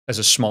as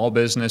a small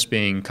business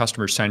being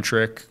customer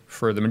centric,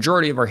 for the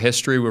majority of our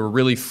history, we were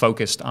really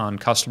focused on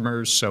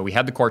customers. So we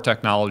had the core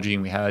technology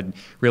and we had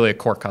really a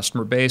core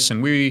customer base,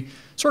 and we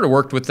sort of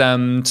worked with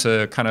them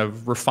to kind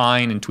of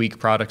refine and tweak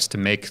products to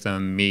make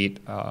them meet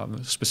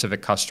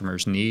specific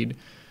customers' need.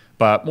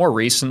 But more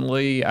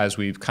recently, as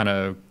we've kind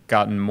of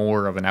gotten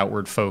more of an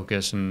outward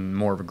focus and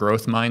more of a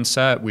growth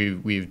mindset,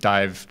 we've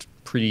dived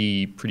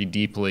pretty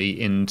deeply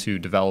into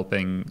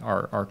developing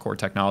our core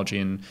technology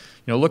and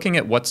looking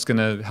at what's going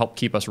to help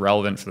keep us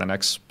relevant for the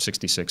next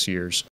 66 years.